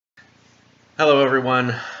Hello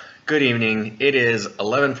everyone, good evening. It is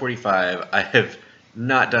 11:45. I have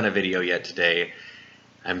not done a video yet today.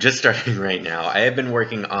 I'm just starting right now. I have been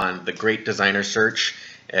working on the Great Designer Search.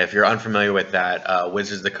 If you're unfamiliar with that,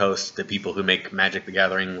 Wizards of the Coast, the people who make Magic the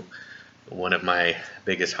Gathering, one of my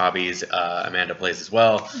biggest hobbies, Amanda plays as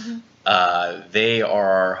well. They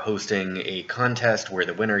are hosting a contest where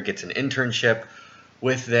the winner gets an internship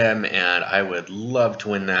with them, and I would love to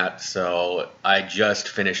win that. So I just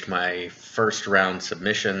finished my first round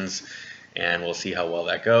submissions, and we'll see how well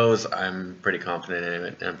that goes. I'm pretty confident in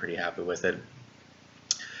it, and I'm pretty happy with it.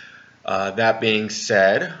 That being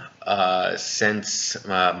said, since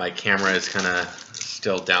my camera is kind of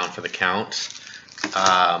still down for the count,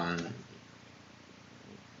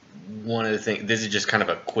 one of the things, this is just kind of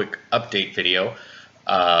a quick update video.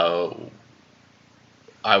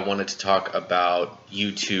 I wanted to talk about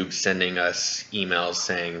YouTube sending us emails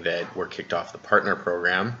saying that we're kicked off the partner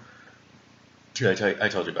program. I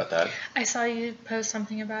told you about that. I saw you post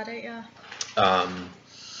something about it, yeah.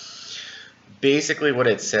 Basically what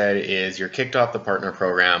it said is you're kicked off the partner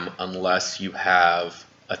program unless you have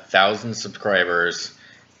 1,000 subscribers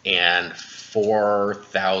and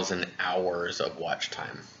 4,000 hours of watch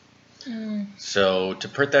time. So to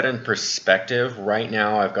put that in perspective, right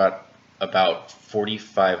now I've got about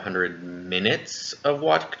 4,500 minutes of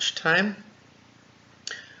watch time.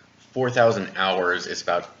 4,000 hours is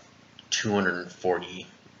about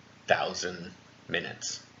 240,000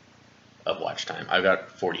 minutes of watch time. I've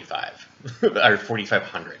got 45 or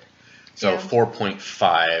 4,500. So yeah.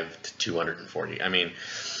 4.5 to 240. I mean,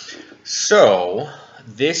 so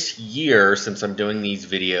this year, since I'm doing these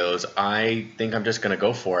videos, I think I'm just going to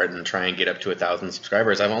go for it and try and get up to 1,000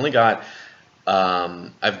 subscribers. I've only got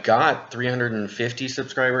I've got 350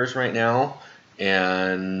 subscribers right now,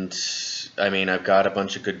 and I mean, I've got a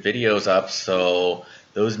bunch of good videos up, so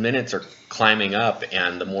those minutes are climbing up,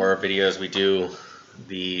 and the more videos we do,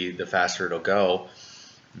 the faster it'll go,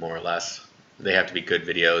 more or less. They have to be good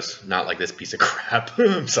videos, not like this piece of crap.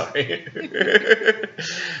 I'm sorry.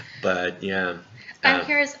 But yeah. I'm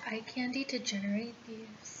here as eye candy to generate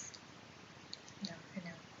these. No, I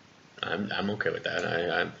know. I'm okay with that.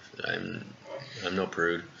 I'm no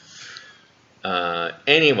prude.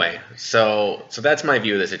 Anyway, so that's my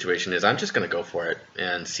view of the situation. Is I'm just gonna go for it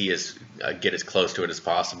and see get as close to it as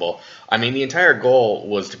possible. I mean, the entire goal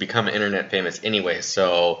was to become internet famous anyway,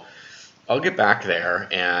 so I'll get back there,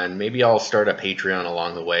 and maybe I'll start a Patreon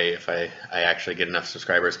along the way if I actually get enough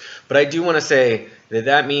subscribers. But I do want to say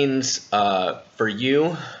that means for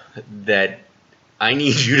you that I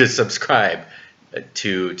need you to subscribe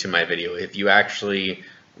to my video. If you actually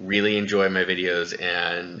really enjoy my videos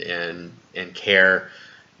and care,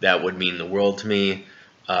 that would mean the world to me.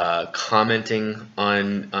 Commenting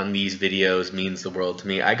on these videos means the world to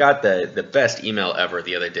me. I got the best email ever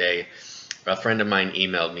the other day. A friend of mine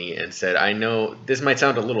emailed me and said, I know this might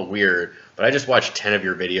sound a little weird, but I just watched 10 of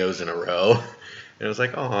your videos in a row. And I was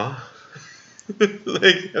like, aw.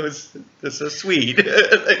 Like, that's so sweet.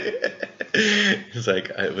 It's like,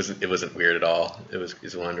 it wasn't weird at all. It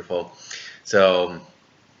was wonderful. So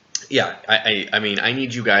yeah, I mean, I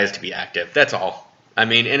need you guys to be active. That's all. I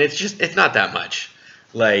mean, and it's not that much.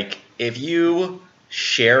 Like, if you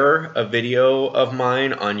share a video of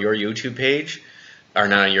mine on your YouTube page, or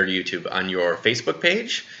not on your YouTube, on your Facebook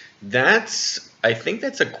page, I think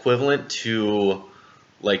that's equivalent to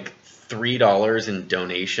like $3 in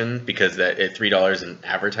donation, because that $3 in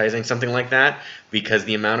advertising, something like that, because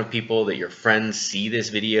the amount of people that your friends see this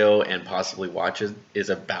video and possibly watch it is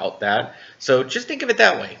about that. So just think of it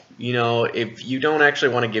that way. You know, if you don't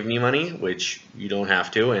actually want to give me money, which you don't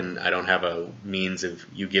have to, and I don't have a means of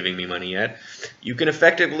you giving me money yet, you can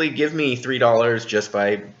effectively give me $3 just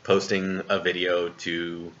by posting a video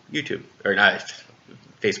to YouTube, or not,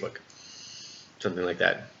 Facebook, something like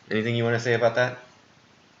that. Anything you want to say about that?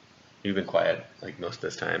 You've been quiet, like, most of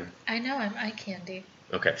this time. I know, I'm eye candy.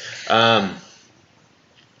 Okay.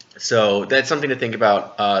 So that's something to think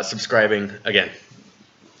about. Subscribing. Again,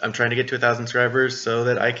 I'm trying to get to 1,000 subscribers so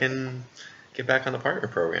that I can get back on the partner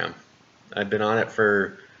program. I've been on it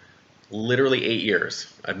for literally 8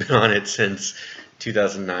 years. I've been on it since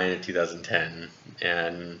 2009 and 2010.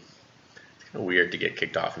 And it's kind of weird to get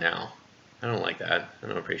kicked off now. I don't like that. I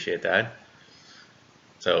don't appreciate that.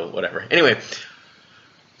 So, whatever. Anyway.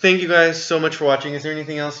 Thank you guys so much for watching. Is there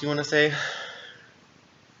anything else you want to say?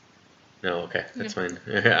 No, okay, that's fine.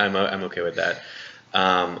 I'm okay with that.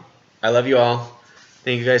 I love you all.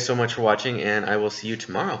 Thank you guys so much for watching, and I will see you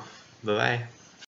tomorrow. Bye-bye.